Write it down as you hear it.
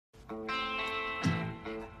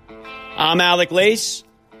I'm Alec Lace.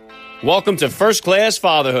 Welcome to First Class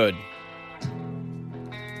Fatherhood.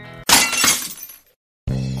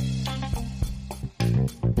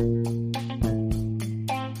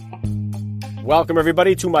 Welcome,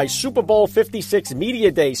 everybody, to my Super Bowl 56 Media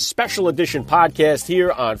Day Special Edition podcast here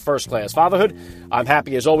on First Class Fatherhood. I'm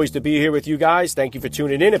happy, as always, to be here with you guys. Thank you for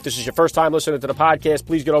tuning in. If this is your first time listening to the podcast,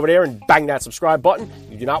 please get over there and bang that subscribe button.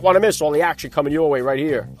 You do not want to miss all the action coming your way right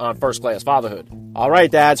here on First Class Fatherhood. All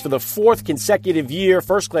right, dads, for the fourth consecutive year,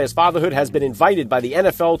 First Class Fatherhood has been invited by the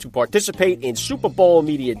NFL to participate in Super Bowl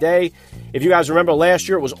Media Day. If you guys remember, last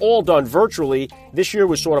year it was all done virtually. This year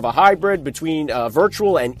was sort of a hybrid between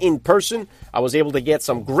virtual and in-person. I was able to get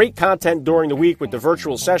some great content during the week with the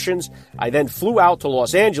virtual sessions. I then flew out to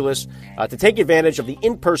Los Angeles to take advantage of the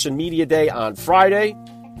in-person media day on Friday.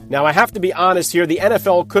 Now, I have to be honest here, the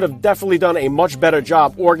NFL could have definitely done a much better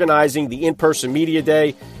job organizing the in-person media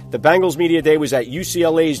day. The Bengals media day was at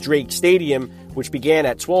UCLA's Drake Stadium, which began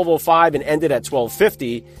at 12:05 and ended at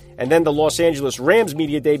 12:50. And then the Los Angeles Rams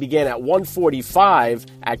media day began at 1:45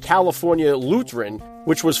 at California Lutheran,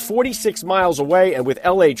 which was 46 miles away. And with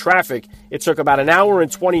LA traffic, it took about an hour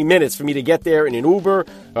and 20 minutes for me to get there in an Uber,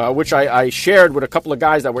 which I shared with a couple of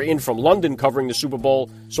guys that were in from London covering the Super Bowl.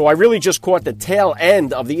 So I really just caught the tail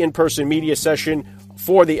end of the in-person media session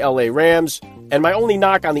for the LA Rams. And my only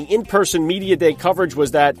knock on the in-person media day coverage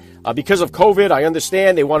was that because of COVID, I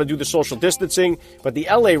understand they want to do the social distancing, but the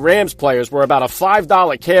LA Rams players were about a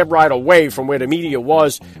 $5 cab ride away from where the media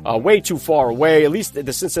was, way too far away. At least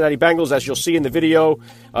the Cincinnati Bengals, as you'll see in the video,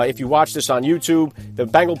 if you watch this on YouTube, the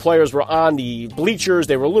Bengal players were on the bleachers.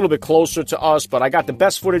 They were a little bit closer to us, but I got the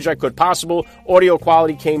best footage I could possible. Audio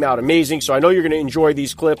quality came out amazing, so I know you're going to enjoy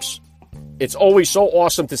these clips. It's always so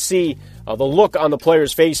awesome to see the look on the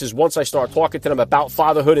players' faces once I start talking to them about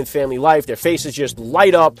fatherhood and family life. Their faces just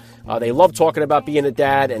light up. They love talking about being a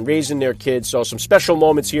dad and raising their kids. So some special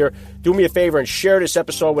moments here. Do me a favor and share this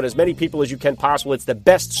episode with as many people as you can possible. It's the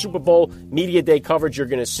best Super Bowl Media Day coverage you're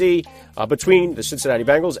going to see between the Cincinnati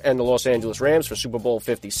Bengals and the Los Angeles Rams for Super Bowl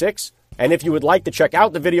 56. And if you would like to check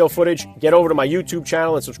out the video footage, get over to my YouTube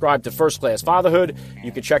channel and subscribe to First Class Fatherhood.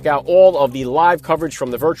 You can check out all of the live coverage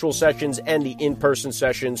from the virtual sessions and the in-person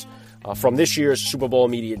sessions from this year's Super Bowl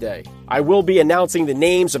Media Day. I will be announcing the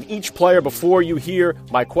names of each player before you hear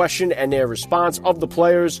my question and their response of the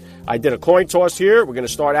players. I did a coin toss here. We're going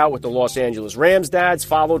to start out with the Los Angeles Rams dads,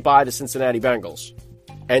 followed by the Cincinnati Bengals.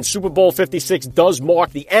 And Super Bowl 56 does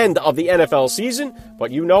mark the end of the NFL season,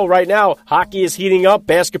 but you know right now, hockey is heating up,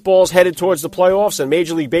 basketball's headed towards the playoffs, and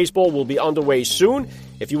Major League Baseball will be underway soon.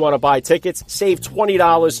 If you want to buy tickets, save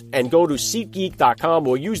 $20 and go to SeatGeek.com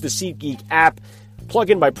or use the SeatGeek app. Plug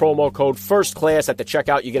in my promo code FIRSTCLASS at the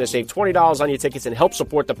checkout. You're going to save $20 on your tickets and help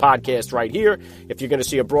support the podcast right here. If you're going to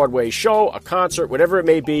see a Broadway show, a concert, whatever it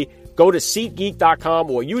may be, go to SeatGeek.com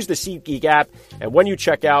or use the SeatGeek app. And when you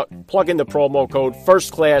check out, plug in the promo code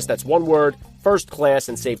FIRSTCLASS. That's one word, FIRSTCLASS,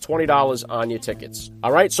 and save $20 on your tickets.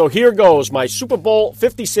 All right, so here goes my Super Bowl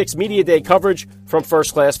 56 Media Day coverage from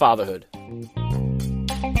First Class Fatherhood.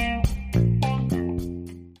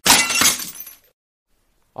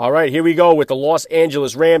 All right, here we go with the Los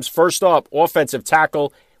Angeles Rams. First up, offensive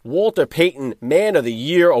tackle, Walter Payton Man of the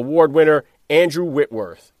Year award winner, Andrew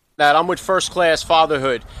Whitworth. I'm with First Class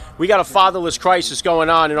Fatherhood. We got a fatherless crisis going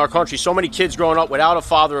on in our country. So many kids growing up without a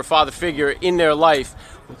father or father figure in their life.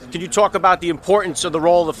 Could you talk about the importance of the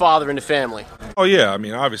role of the father in the family? Oh, yeah. I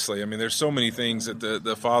mean, obviously. I mean, there's so many things that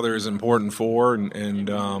the father is important for, and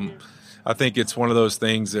I think it's one of those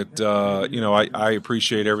things that, I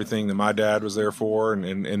appreciate everything that my dad was there for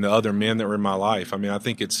and the other men that were in my life. I mean, I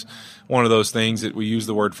think it's one of those things that we use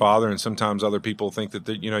the word father, and sometimes other people think that,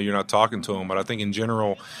 you're not talking to them. But I think in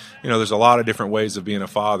general, there's a lot of different ways of being a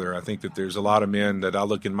father. I think that there's a lot of men that I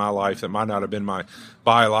look in my life that might not have been my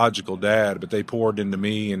biological dad, but they poured into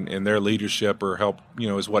me, and their leadership or help,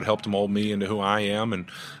 is what helped mold me into who I am. And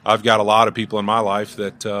I've got a lot of people in my life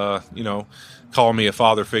that, call me a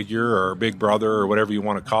father figure or a big brother or whatever you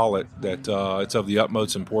want to call it, that it's of the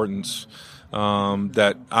utmost importance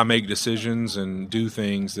that I make decisions and do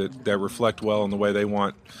things that reflect well in the way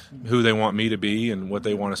who they want me to be and what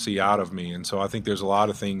they want to see out of me. And so I think there's a lot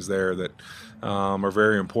of things there that are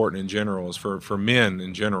very important in general, is for men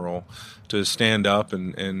in general to stand up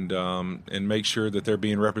and make sure that they're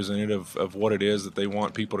being representative of what it is that they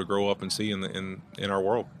want people to grow up and see in our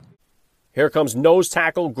world. Here comes nose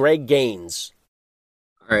tackle Greg Gaines.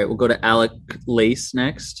 All right, we'll go to Alec Lace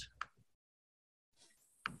next.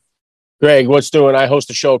 Greg, what's doing? I host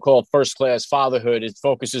a show called First Class Fatherhood. It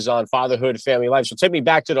focuses on fatherhood, family life. So take me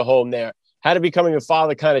back to the home there. How did becoming a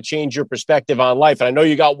father kind of change your perspective on life? And I know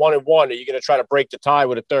you got 1 and 1. Are you going to try to break the tie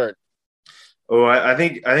with a third? Oh, I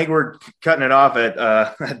think we're cutting it off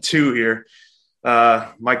at 2 here.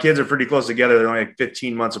 My kids are pretty close together. They're only like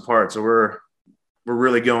 15 months apart, so we're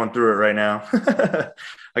really going through it right now.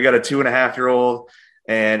 I got a 2.5-year-old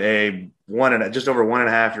and a just over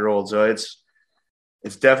 1.5-year-old. So it's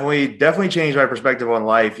definitely changed my perspective on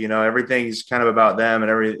life. You know, everything's kind of about them, and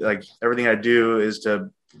everything I do is to,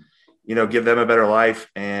 you know, give them a better life.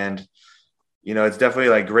 And, you know, it's definitely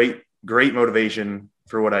like great motivation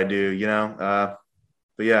for what I do, you know?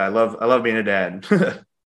 But yeah, I love being a dad.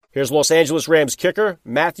 Here's Los Angeles Rams kicker,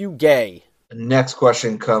 Matthew Gay. The next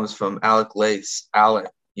question comes from Alec Lace. Alec,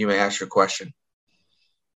 you may ask your question.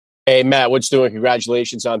 Hey, Matt, what's doing?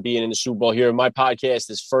 Congratulations on being in the Super Bowl here. My podcast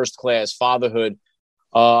is First Class Fatherhood.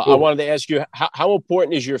 Cool. I wanted to ask you, how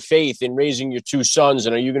important is your faith in raising your 2 sons,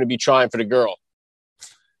 and are you going to be trying for the girl?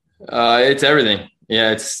 It's everything.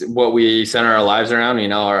 Yeah, it's what we center our lives around. You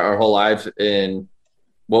know, our whole life and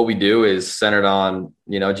what we do is centered on,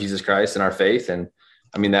 you know, Jesus Christ and our faith. And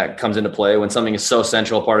I mean, that comes into play when something is so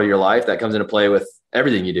central part of your life. That comes into play with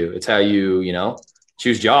everything you do. It's how you, you know,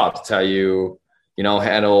 choose jobs. It's how you know,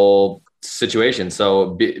 handle situations.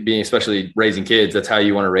 So being, especially raising kids, that's how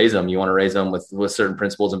you want to raise them. You want to raise them with certain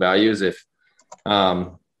principles and values. If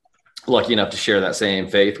lucky enough to share that same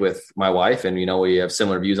faith with my wife, and, you know, we have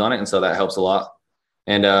similar views on it. And so that helps a lot.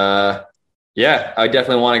 And yeah, I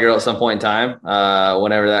definitely want a girl at some point in time.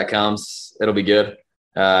 Whenever that comes, it'll be good.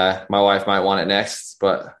 My wife might want it next,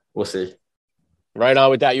 but we'll see. Right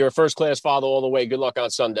on with that. You're a first-class father all the way. Good luck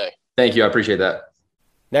on Sunday. Thank you. I appreciate that.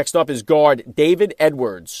 Next up is guard David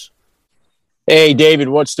Edwards. Hey, David,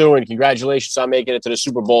 what's doing? Congratulations on making it to the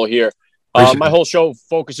Super Bowl here. My whole show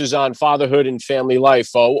focuses on fatherhood and family life.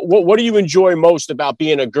 What do you enjoy most about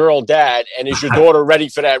being a girl dad, and is your daughter ready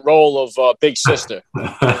for that role of big sister?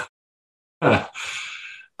 I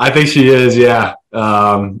think she is, yeah.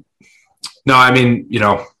 No, I mean, you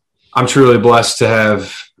know, I'm truly blessed to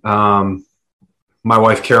have my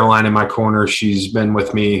wife, Caroline, in my corner. She's been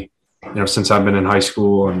with me, you know, since I've been in high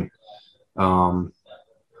school, and,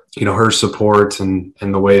 you know, her support and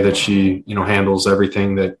the way that she, you know, handles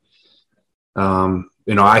everything that,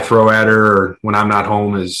 you know, I throw at her or when I'm not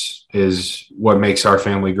home is what makes our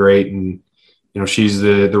family great. And, you know, she's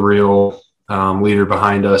the real leader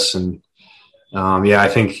behind us. And, yeah, I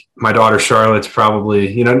think my daughter Charlotte's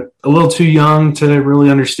probably, you know, a little too young to really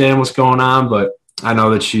understand what's going on, but I know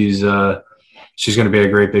that she's going to be a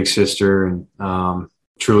great big sister, and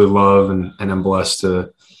truly love and I'm blessed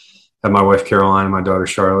to have my wife Caroline and my daughter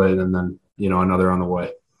Charlotte, and then, you know, another on the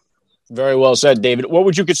way. Very well said, David. What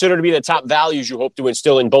would you consider to be the top values you hope to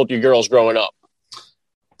instill in both your girls growing up?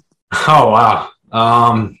 Oh, wow.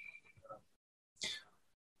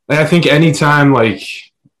 I think anytime, like,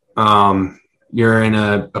 you're in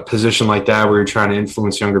a position like that where you're trying to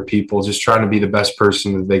influence younger people, just trying to be the best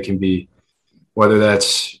person that they can be, whether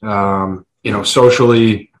that's, you know,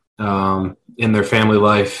 socially, in their family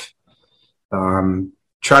life,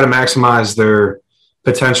 try to maximize their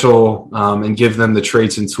potential, and give them the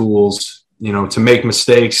traits and tools, you know, to make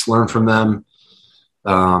mistakes, learn from them,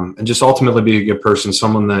 and just ultimately be a good person,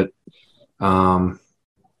 someone that,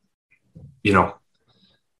 you know,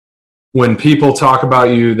 when people talk about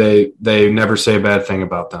you, they never say a bad thing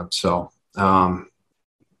about them. So, yeah,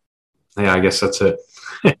 I guess that's it.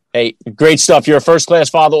 Hey, great stuff. You're a first-class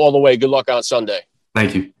father all the way. Good luck on Sunday.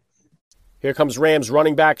 Thank you. Here comes Rams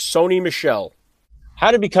running back Sony Michel. How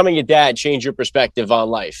did becoming a dad change your perspective on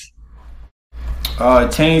life?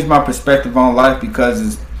 It changed my perspective on life because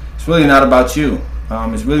it's really not about you.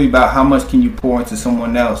 It's really about how much can you pour into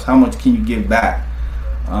someone else? How much can you give back?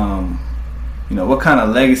 You know, what kind of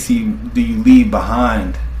legacy do you leave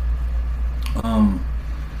behind?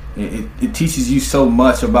 It teaches you so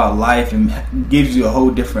much about life and gives you a whole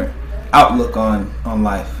different outlook on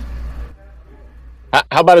life.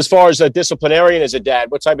 How about as far as a disciplinarian as a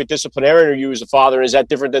dad? What type of disciplinarian are you as a father? And is that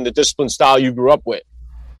different than the discipline style you grew up with?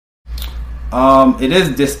 It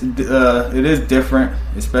is different,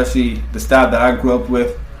 especially the style that I grew up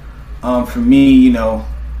with. For me, you know,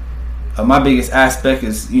 my biggest aspect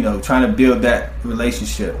is, you know, trying to build that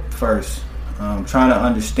relationship first. Trying to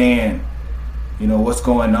understand, you know, what's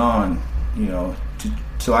going on, you know,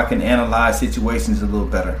 so I can analyze situations a little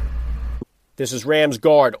better. This is Rams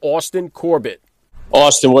guard Austin Corbett.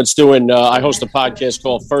 Austin, what's doing? I host a podcast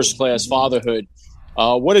called First Class Fatherhood.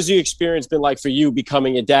 What has the experience been like for you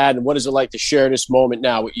becoming a dad, and what is it like to share this moment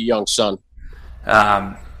now with your young son?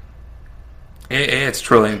 It's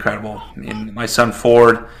truly incredible. I mean, my son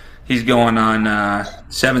Ford, he's going on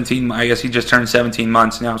 17. I guess he just turned 17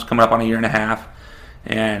 months now. He's coming up on a year and a half,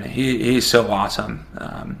 and he's so awesome.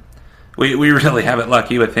 We really have it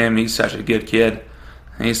lucky with him. He's such a good kid.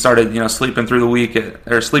 And he started, sleeping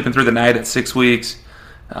through sleeping through the night at 6 weeks.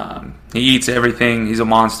 He eats everything. He's a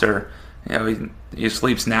monster. He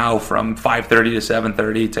sleeps now from 5:30 to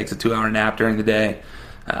 7:30. Takes a 2-hour nap during the day.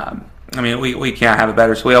 We can't have it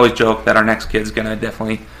better. So we always joke that our next kid's going to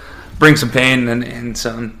definitely bring some pain and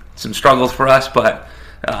some struggles for us. But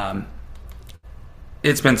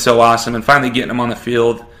it's been so awesome. And finally getting him on the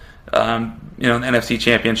field, in the NFC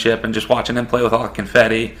Championship and just watching him play with all the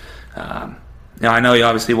confetti. I know you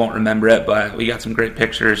obviously won't remember it, but we got some great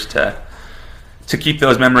pictures to keep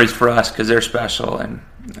those memories for us because they're special. And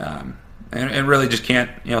really just can't,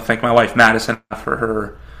 thank my wife Madison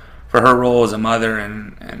for her role as a mother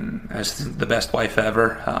and as the best wife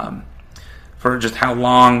ever. For just how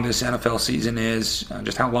long this NFL season is,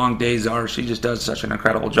 just how long days are. She just does such an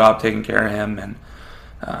incredible job taking care of him. And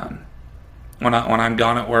when I'm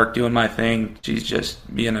gone at work doing my thing, she's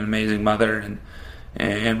just being an amazing mother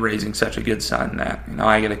and raising such a good son that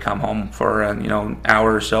I get to come home for an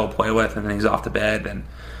hour or so, play with, and then he's off to bed. And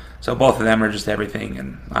so both of them are just everything,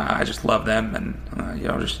 and I just love them, and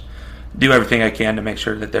just do everything I can to make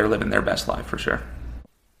sure that they're living their best life for sure.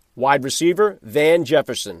 Wide receiver Van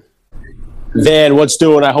Jefferson. Van, what's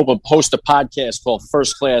doing? I hope I host a podcast called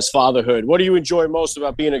First Class Fatherhood. What do you enjoy most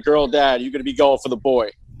about being a girl dad? You're going to be going for the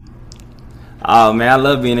boy. Oh, man, I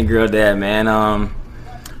love being a girl dad, man.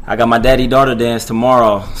 I got my daddy-daughter dance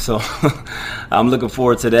tomorrow, so I'm looking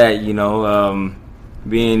forward to that,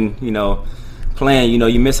 being, playing,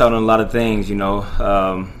 you miss out on a lot of things,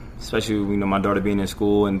 especially, my daughter being in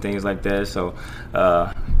school and things like that, so,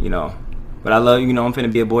 but I love, I'm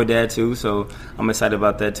finna be a boy dad too, so I'm excited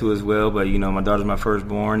about that too as well, but, my daughter's my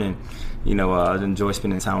firstborn, and, I enjoy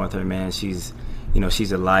spending time with her, man. She's,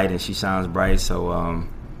 she's a light and she shines bright, so,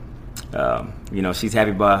 she's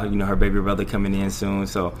happy about, her baby brother coming in soon.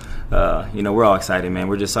 So, we're all excited, man.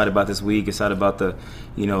 We're just excited about this week, excited about the,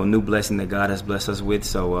 new blessing that God has blessed us with.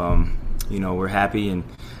 So, we're happy and,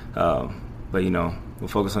 but, we'll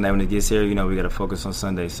focus on that when it gets here. We got to focus on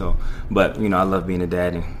Sunday. So, but, I love being a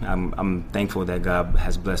dad, and I'm thankful that God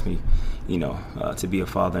has blessed me, to be a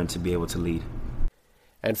father and to be able to lead.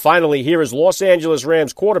 And finally, here is Los Angeles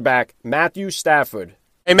Rams quarterback Matthew Stafford.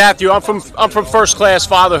 Hey, Matthew, I'm from First Class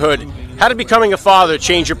Fatherhood. How did becoming a father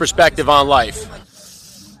change your perspective on life?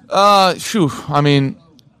 I mean,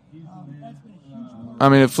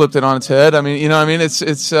 it flipped it on its head.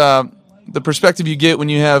 It's the perspective you get when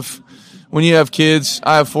you have kids.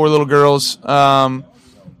 I have 4 little girls.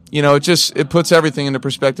 It puts everything into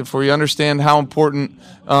perspective for you. You understand how important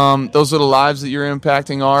those little lives that you're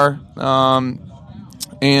impacting are,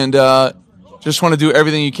 and just want to do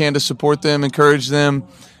everything you can to support them, encourage them,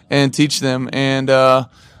 and teach them. And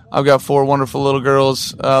I've got 4 wonderful little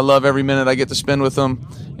girls. Love every minute I get to spend with them.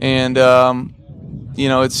 And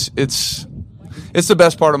it's the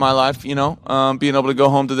best part of my life. Being able to go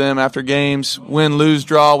home to them after games, win, lose,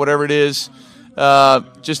 draw, whatever it is.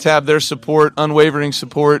 Just have their support, unwavering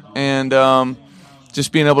support, and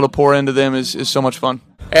just being able to pour into them is so much fun.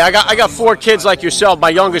 Hey, I got 4 kids like yourself. My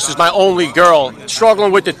youngest is my only girl.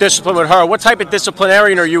 Struggling with the discipline with her. What type of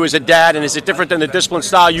disciplinarian are you as a dad, and is it different than the discipline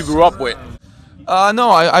style you grew up with? No,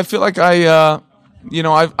 I feel like I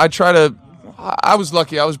try to. I was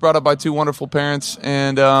lucky. I was brought up by 2 wonderful parents,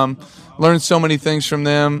 and learned so many things from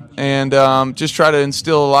them, and just try to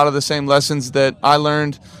instill a lot of the same lessons that I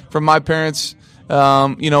learned from my parents,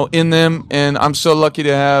 in them. And I'm so lucky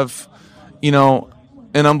to have,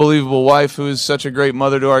 an unbelievable wife who is such a great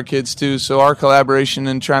mother to our kids too. So our collaboration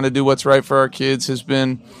and trying to do what's right for our kids has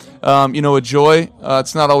been, a joy.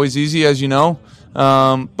 It's not always easy, as you know,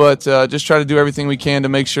 but just try to do everything we can to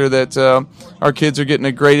make sure that our kids are getting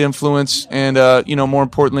a great influence and, more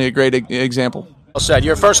importantly, a great example. Well said.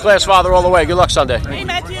 You're a first-class father all the way. Good luck Sunday. Hey,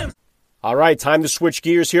 Matthew. All right, time to switch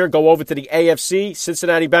gears here. Go over to the AFC,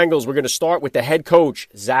 Cincinnati Bengals. We're going to start with the head coach,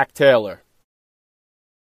 Zach Taylor.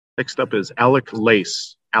 Next up is Alec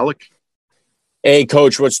Lace. Alec? Hey,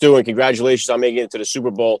 Coach, what's doing? Congratulations on making it to the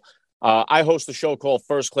Super Bowl. I host a show called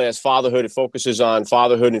First Class Fatherhood. It focuses on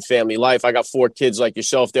fatherhood and family life. I got 4 kids like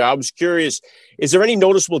yourself there. I was curious, is there any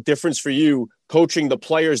noticeable difference for you coaching the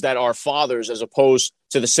players that are fathers as opposed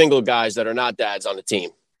to the single guys that are not dads on the team?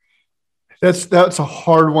 That's a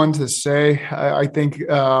hard one to say. I think,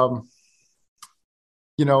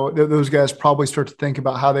 those guys probably start to think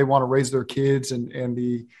about how they want to raise their kids and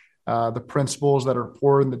the principles that are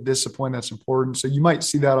important, the discipline that's important. So you might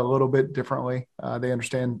see that a little bit differently. They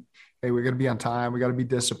understand, hey, we got to be on time. We got to be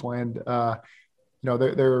disciplined.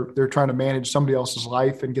 they're trying to manage somebody else's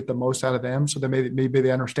life and get the most out of them. So maybe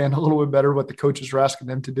they understand a little bit better what the coaches are asking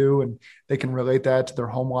them to do, and they can relate that to their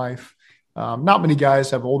home life. Not many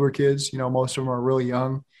guys have older kids. Most of them are really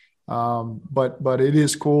young. But it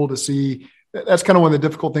is cool to see. That's kind of one of the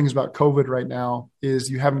difficult things about COVID right now is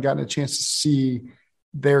you haven't gotten a chance to see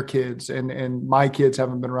their kids, and my kids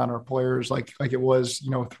haven't been around our players like it was,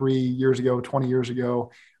 3 years ago, 20 years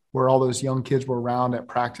ago, where all those young kids were around at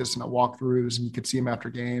practice and at walkthroughs, and you could see them after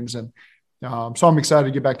games. And so I'm excited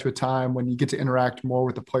to get back to a time when you get to interact more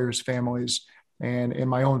with the players' families, and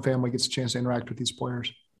my own family gets a chance to interact with these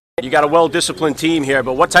players. You got a well-disciplined team here,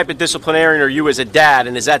 but what type of disciplinarian are you as a dad,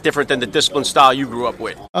 and is that different than the discipline style you grew up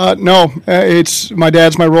with? No, it's my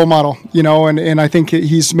dad's my role model, and I think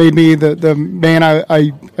he's made me the man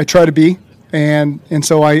I try to be, and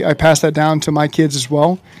so I pass that down to my kids as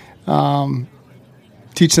well.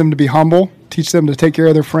 Teach them to be humble, teach them to take care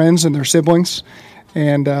of their friends and their siblings,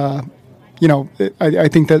 and I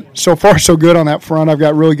think that so far so good on that front. I've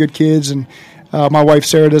got really good kids, and my wife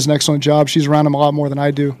Sarah does an excellent job. She's around them a lot more than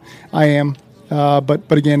I am.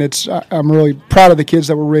 But again, I'm really proud of the kids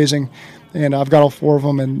that we're raising, and I've got all 4 of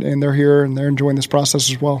them, and they're here and they're enjoying this process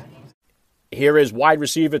as well. Here is wide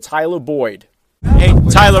receiver Tyler Boyd. Hey,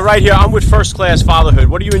 Tyler, right here. I'm with First Class Fatherhood.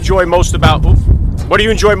 What do you enjoy most about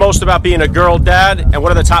being a girl dad, and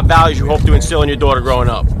what are the top values you hope to instill in your daughter growing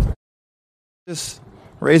up? Just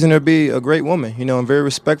raising her to be a great woman, and very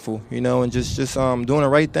respectful, and just doing the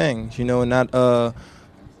right things, and not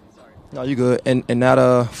no, you good, and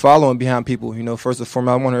not following behind people. First and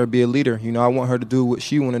foremost, I want her to be a leader. I want her to do what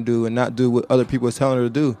she want to do and not do what other people are telling her to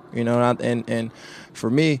do. And for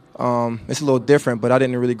me, it's a little different, but I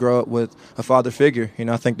didn't really grow up with a father figure.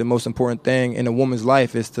 I think the most important thing in a woman's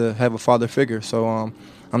life is to have a father figure. So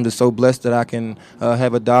I'm just so blessed that I can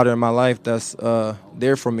have a daughter in my life that's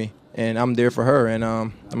there for me. And I'm there for her, and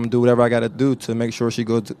I'm going to do whatever I got to do to make sure she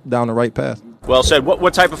goes down the right path. Well said.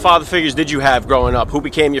 What type of father figures did you have growing up? Who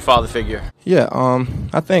became your father figure? Yeah,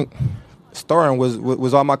 I think starting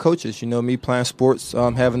was all my coaches. Me playing sports,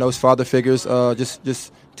 having those father figures,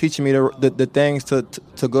 just teaching me the things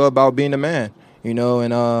to go about being a man.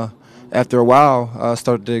 And after a while, I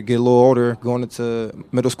started to get a little older, going into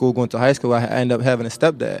middle school, going to high school. I ended up having a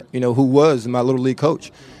stepdad, who was my little league coach.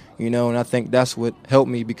 And I think that's what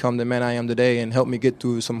helped me become the man I am today and helped me get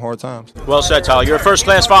through some hard times. Well said, Tyler. You're a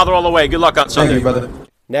first-class father all the way. Good luck on Sunday. Thank you, brother.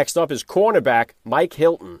 Next up is cornerback Mike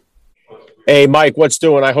Hilton. Hey, Mike, what's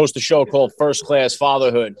doing? I host a show called First Class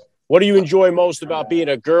Fatherhood. What do you enjoy most about being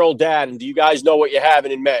a girl dad, and do you guys know what you're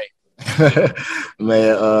having in May?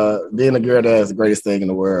 Man, being a girl dad is the greatest thing in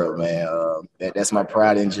the world, man. That's my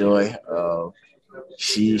pride and joy.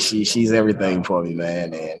 She's everything for me,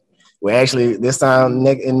 man, and we're actually, this time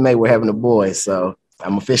in May, we're having a boy, so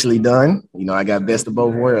I'm officially done. I got best of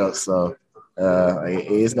both worlds, so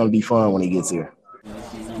it's going to be fun when he gets here.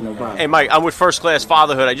 Hey, Mike, I'm with First Class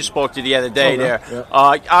Fatherhood. I just spoke to you the other day there. Yeah.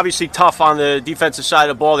 Obviously tough on the defensive side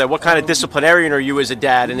of the ball there. What kind of disciplinarian are you as a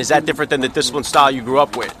dad, and is that different than the discipline style you grew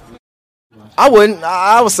up with? I wouldn't.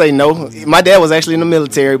 I would say no. My dad was actually in the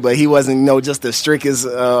military, but he wasn't, just the strictest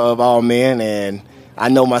of all men, and I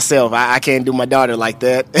know myself. I can't do my daughter like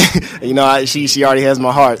that. She already has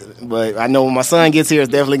my heart. But I know when my son gets here,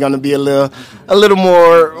 it's definitely going to be a little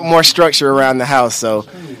more structure around the house. So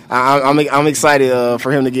I'm excited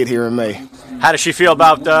for him to get here in May. How does she feel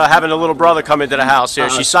about having a little brother come into the house here?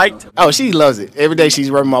 She psyched? Oh, she loves it. Every day she's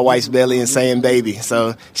rubbing my wife's belly and saying baby.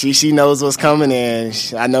 So she knows what's coming, and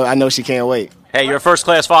I know she can't wait. Hey, you're a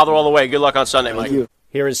first-class father all the way. Good luck on Sunday, Mike. Thank you.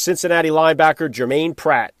 Here is Cincinnati linebacker Jermaine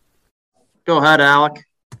Pratt. Go ahead, Alec.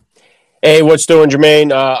 Hey, what's doing,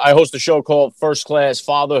 Jermaine? I host a show called First Class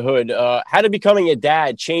Fatherhood. How did becoming a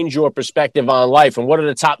dad change your perspective on life, and what are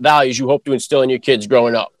the top values you hope to instill in your kids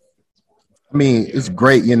growing up? I mean, it's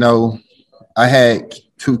great. I had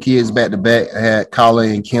 2 kids back to back. I had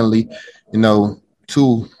Colin and Kinley.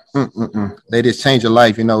 Two. They just changed your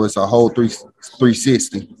life. It's a whole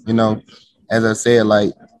 360. As I said,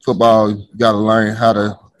 like football, you got to learn how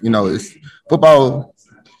to. It's football.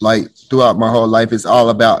 Like throughout my whole life, it's all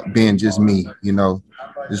about being just me.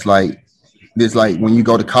 It's like when you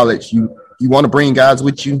go to college, you want to bring guys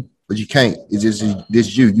with you, but you can't. It's just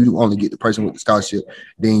this you. You only get the person with the scholarship.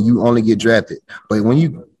 Then you only get drafted. But when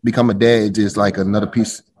you become a dad, it's just like another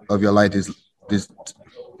piece of your life is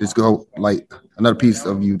just go like another piece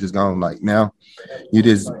of you just gone. Like now, you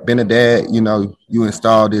just been a dad. You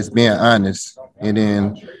install this being honest, and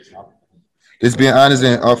then just being honest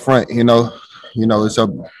and upfront.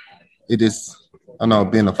 It is, I know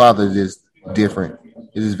being a father is just different.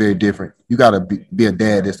 it's just very different. You got to be a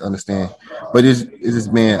dad just to understand. But it's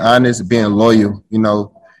just being honest, being loyal, you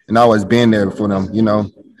know, and always being there for them, you know.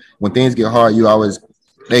 When things get hard,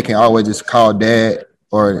 they can always just call dad,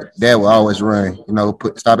 or dad will always run, you know,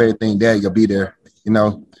 stop everything, dad, you'll be there, you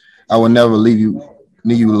know. I will never leave you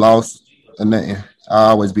lost or nothing.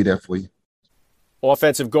 I'll always be there for you.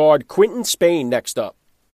 Offensive guard Quinton Spain next up.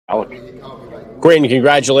 Quinton,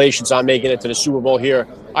 congratulations on making it to the Super Bowl here.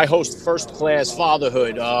 I host First Class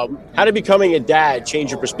Fatherhood. How did becoming a dad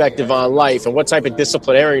change your perspective on life, and what type of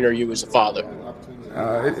disciplinarian are you as a father?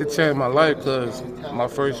 It changed my life because my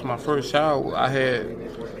first child I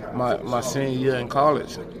had my senior year in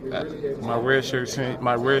college, my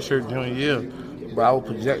redshirt junior year. But I was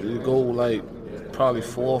projected to go like probably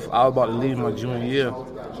fourth. I was about to leave my junior year,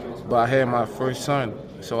 but I had my first son,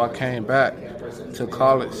 so I came back to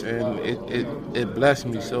college, and it blessed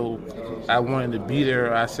me. So I wanted to be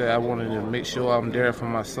there. I said I wanted to make sure I'm there for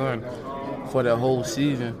my son for the whole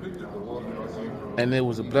season, and it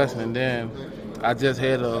was a blessing. And then I just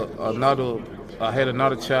had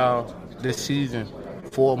another child this season,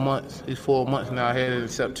 4 months. He's 4 months now. I had it in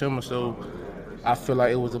September, so I feel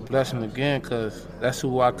like it was a blessing again because that's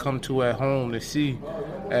who I come to at home to see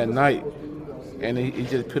at night. And he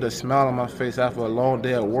just put a smile on my face after a long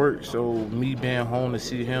day at work. So me being home to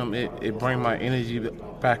see him, it brings my energy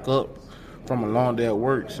back up from a long day at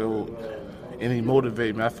work. So, and he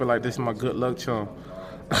motivates me. I feel like this is my good luck charm.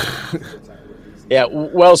 Yeah,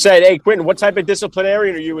 well said. Hey, Quinton, what type of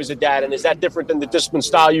disciplinarian are you as a dad, and is that different than the discipline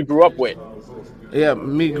style you grew up with? Yeah,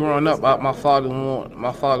 me growing up, my father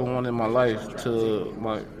wanted my life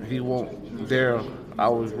he wasn't there. I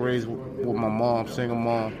was raised with my mom, single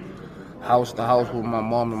mom, house to house with my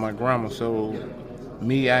mom and my grandma. So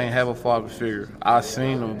me, I ain't have a father figure. I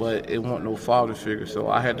seen him, but it wasn't no father figure. So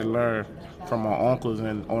I had to learn from my uncles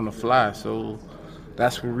and on the fly. So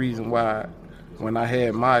that's the reason why when I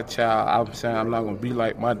had my child, I'm saying I'm not gonna be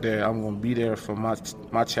like my dad. I'm gonna be there for my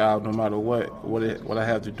child no matter what I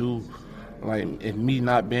have to do. Like, if me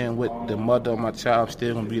not being with the mother of my child, I'm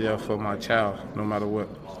still going to be there for my child, no matter what.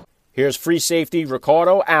 Here's free safety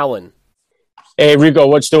Ricardo Allen. Hey, Rico,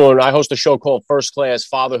 what's doing? I host a show called First Class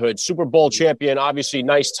Fatherhood. Super Bowl champion, obviously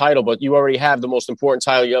nice title, but you already have the most important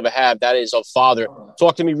title you ever have. That is of father.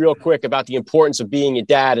 Talk to me real quick about the importance of being a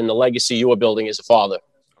dad and the legacy you are building as a father.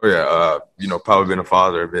 Oh, yeah. Probably being a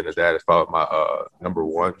father and being a dad is probably my number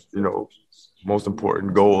one, most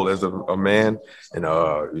important goal as a man. And,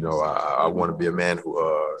 I want to be a man who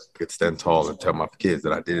could stand tall and tell my kids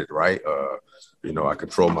that I did it right. I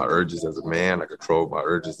control my urges as a man. I control my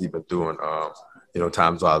urges even during,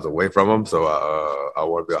 times I was away from them. So I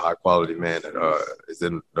want to be a high quality man that is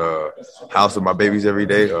in the house with my babies every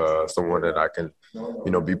day. Someone that I can,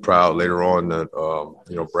 be proud later on and,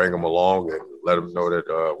 bring them along and let them know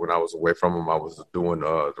that when I was away from them, I was doing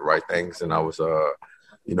the right things, and I was,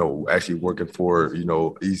 actually working for,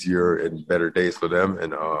 easier and better days for them.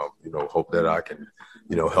 And, hope that I can,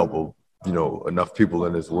 help, enough people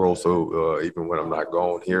in this world. So even when I'm not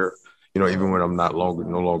going here, even when I'm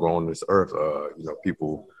no longer on this earth,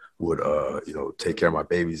 people would, take care of my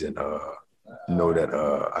babies and know that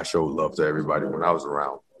I showed love to everybody when I was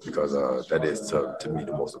around, because that is to me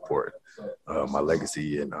the most important, my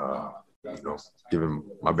legacy and, giving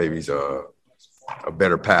my babies a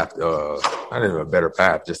better path, not even a better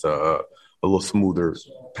path, just a little smoother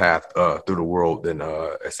path through the world than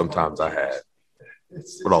sometimes I had.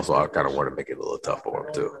 But also I kind of want to make it a little tough for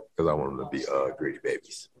them too, because I want them to be greedy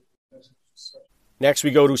babies. Next,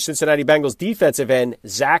 we go to Cincinnati Bengals defensive end,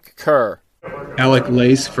 Zach Kerr. Alec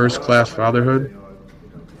Lace, First Class Fatherhood.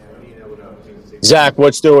 Zach,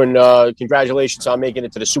 what's doing? Congratulations on making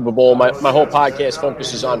it to the Super Bowl. My whole podcast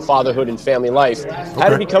focuses on fatherhood and family life. How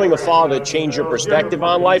did becoming a father change your perspective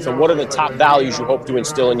on life, and what are the top values you hope to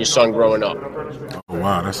instill in your son growing up? Oh,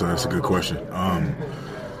 wow, that's a good question.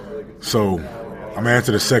 So I'm going to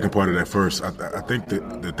answer the second part of that first. I think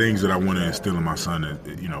that the things that I want to instill in my son,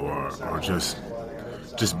 are just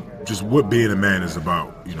what being a man is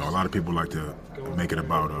about. A lot of people like to make it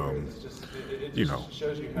about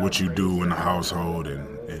what you do in the household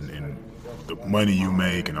and the money you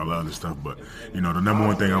make and all that other stuff. But, the number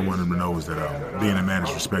one thing I want them to know is that being a man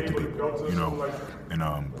is respecting people,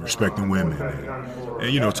 and respecting women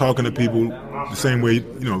and talking to people the same way,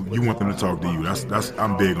 you want them to talk to you. That's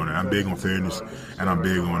I'm big on it. I'm big on fairness, and I'm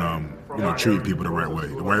big on, treating people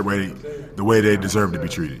the way they deserve to be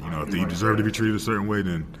treated. If they deserve to be treated a certain way,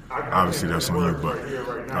 then obviously that's on you. But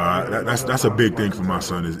that's a big thing for my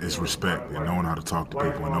son is respect and knowing how to talk to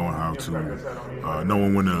people and knowing how to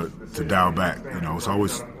knowing when to dial back. It's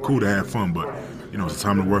always cool to have fun, but it's a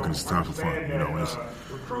time to work and it's a time for fun.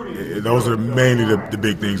 Those are mainly the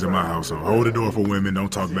big things in my household. Hold the door for women.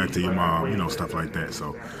 Don't talk back to your mom. Stuff like that.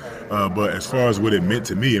 So, but as far as what it meant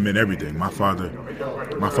to me, it meant everything. My father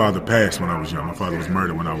passed when I was young. My father was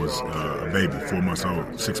murdered when I was a baby, 4 months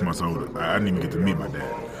old, 6 months old. I didn't even get to meet my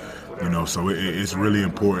dad. So it's really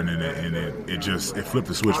important, and it flipped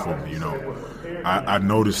the switch for me. I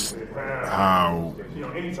noticed how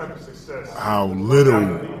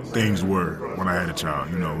little things were when I had a child.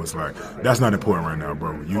 It's like, that's not important right now,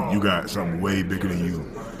 bro. You got something way bigger than you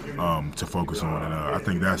to focus on, and I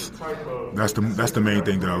think that's the main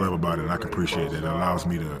thing that I love about it, and I can appreciate it. It allows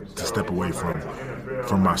me to step away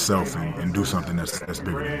from myself and do something that's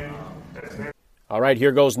bigger than me. All right,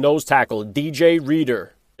 here goes nose tackle DJ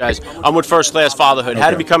Reader. Guys, I'm with First Class Fatherhood. How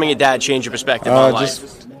did becoming a dad change your perspective on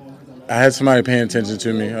life? I had somebody paying attention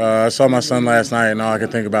to me. I saw my son last night, and all I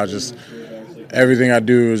could think about just everything I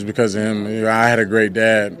do is because of him. I had a great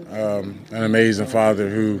dad, an amazing father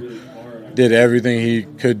who did everything he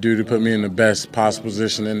could do to put me in the best possible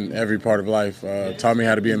position in every part of life. Taught me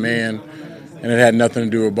how to be a man, and it had nothing to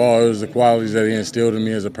do with ball. It was the qualities that he instilled in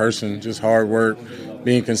me as a person, just hard work,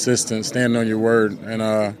 being consistent, standing on your word. And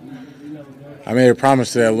I made a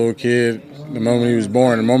promise to that little kid the moment he was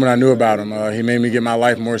born, the moment I knew about him. He made me get my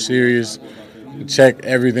life more serious, check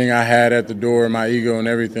everything I had at the door, my ego and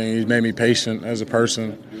everything. He made me patient as a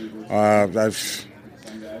person.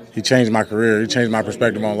 He changed my career. He changed my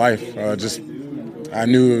perspective on life. I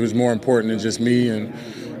knew it was more important than just me, and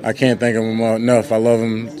I can't thank him enough. I love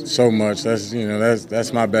him so much.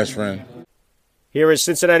 That's my best friend. Here is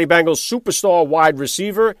Cincinnati Bengals superstar wide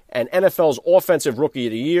receiver and NFL's Offensive Rookie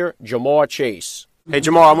of the Year, Ja'Marr Chase. Hey,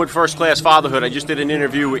 Ja'Marr, I'm with First Class Fatherhood. I just did an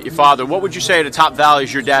interview with your father. What would you say are the top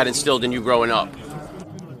values your dad instilled in you growing up?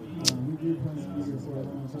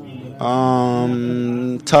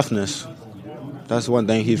 Toughness. That's one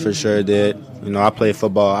thing he for sure did. I played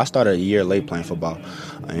football. I started a year late playing football.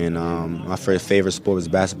 And my favorite sport was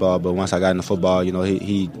basketball. But once I got into football,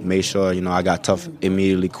 he made sure, I got tough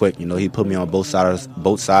immediately quick. He put me on both sides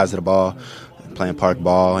of the ball, playing park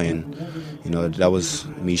ball. And, that was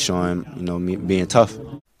me showing, me being tough.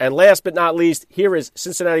 And last but not least, here is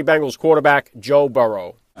Cincinnati Bengals quarterback Joe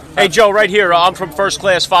Burrow. Hey, Joe, right here. I'm from First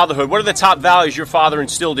Class Fatherhood. What are the top values your father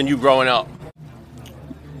instilled in you growing up?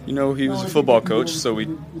 He was a football coach, so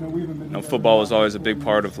football was always a big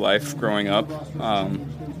part of life growing up.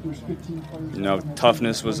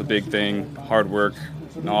 Toughness was a big thing, hard work,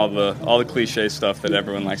 and all the cliche stuff that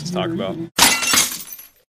everyone likes to talk about.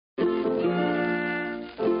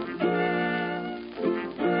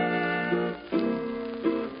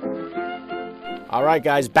 All right,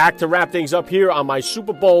 guys, back to wrap things up here on my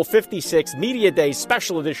Super Bowl 56 Media Day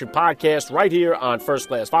Special Edition podcast right here on First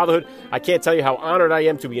Class Fatherhood. I can't tell you how honored I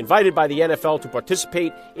am to be invited by the NFL to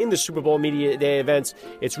participate in the Super Bowl Media Day events.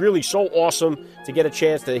 It's really so awesome to get a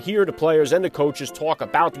chance to hear the players and the coaches talk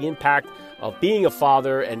about the impact of being a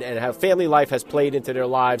father and how family life has played into their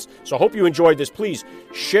lives. So I hope you enjoyed this. Please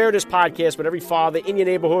share this podcast with every father in your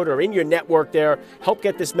neighborhood or in your network there. Help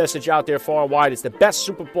get this message out there far and wide. It's the best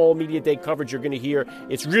Super Bowl Media Day coverage you're going to hear.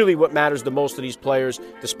 It's really what matters the most to these players.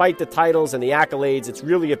 Despite the titles and the accolades, it's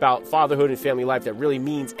really about fatherhood and family life that really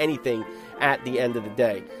means anything at the end of the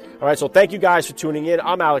day. All right, so thank you guys for tuning in.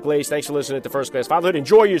 I'm Alec Lace. Thanks for listening to First Class Fatherhood.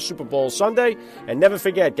 Enjoy your Super Bowl Sunday. And never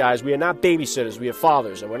forget, guys, we are not babysitters. We are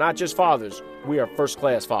fathers. And we're not just fathers. We are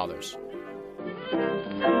first-class fathers.